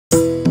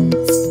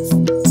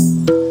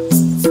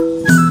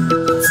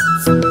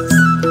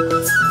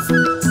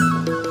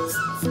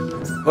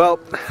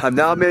I've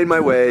now made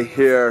my way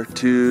here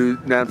to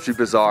Namche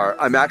Bazaar.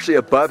 I'm actually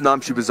above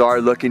Namche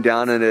Bazaar looking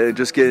down on it and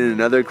just getting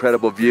another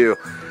incredible view.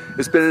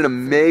 It's been an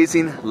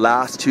amazing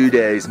last 2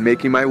 days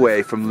making my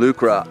way from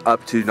Lukra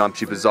up to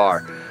Namche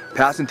Bazaar,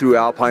 passing through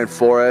alpine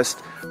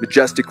forest,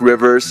 majestic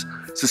rivers,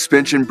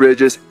 suspension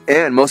bridges,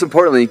 and most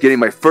importantly, getting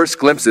my first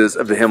glimpses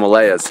of the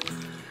Himalayas.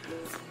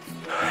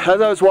 As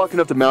I was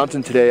walking up the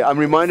mountain today, I'm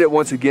reminded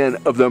once again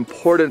of the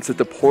importance that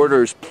the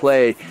porters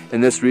play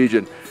in this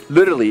region.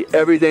 Literally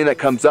everything that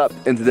comes up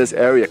into this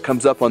area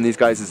comes up on these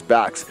guys'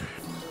 backs.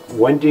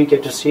 When do you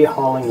get to see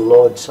hauling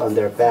loads on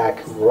their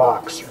back?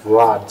 Rocks,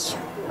 rods,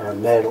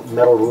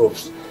 metal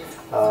roofs,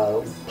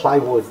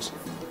 plywood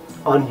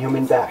on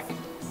human back.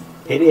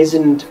 It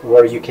isn't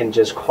where you can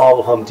just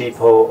call Home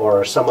Depot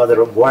or some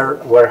other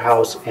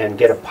warehouse and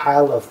get a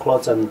pile of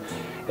clothes and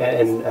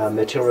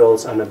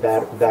materials on the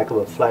back of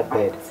a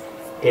flatbed.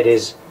 It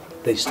is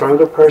the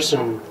strongest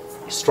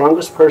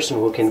person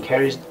who can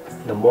carry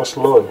the most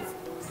load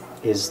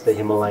is the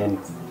Himalayan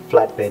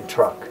flatbed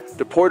truck.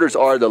 The porters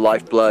are the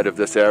lifeblood of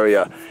this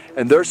area,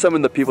 and they're some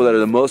of the people that are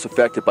the most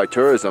affected by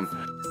tourism.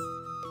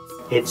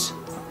 It's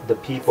the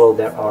people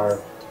that are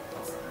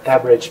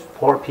average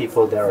poor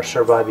people that are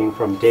surviving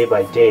from day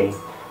by day,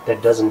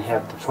 that doesn't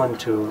have the fund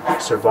to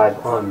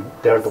survive on.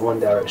 They're the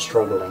ones that are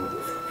struggling.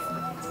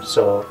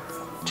 So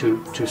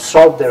to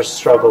solve their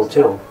struggle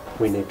too,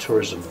 we need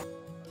tourism.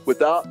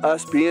 Without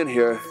us being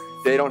here,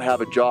 they don't have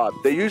a job.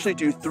 They usually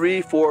do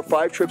 3, 4,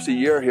 5 trips a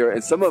year here,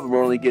 and some of them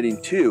are only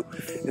getting 2,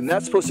 and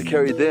that's supposed to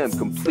carry them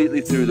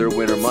completely through their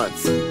winter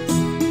months.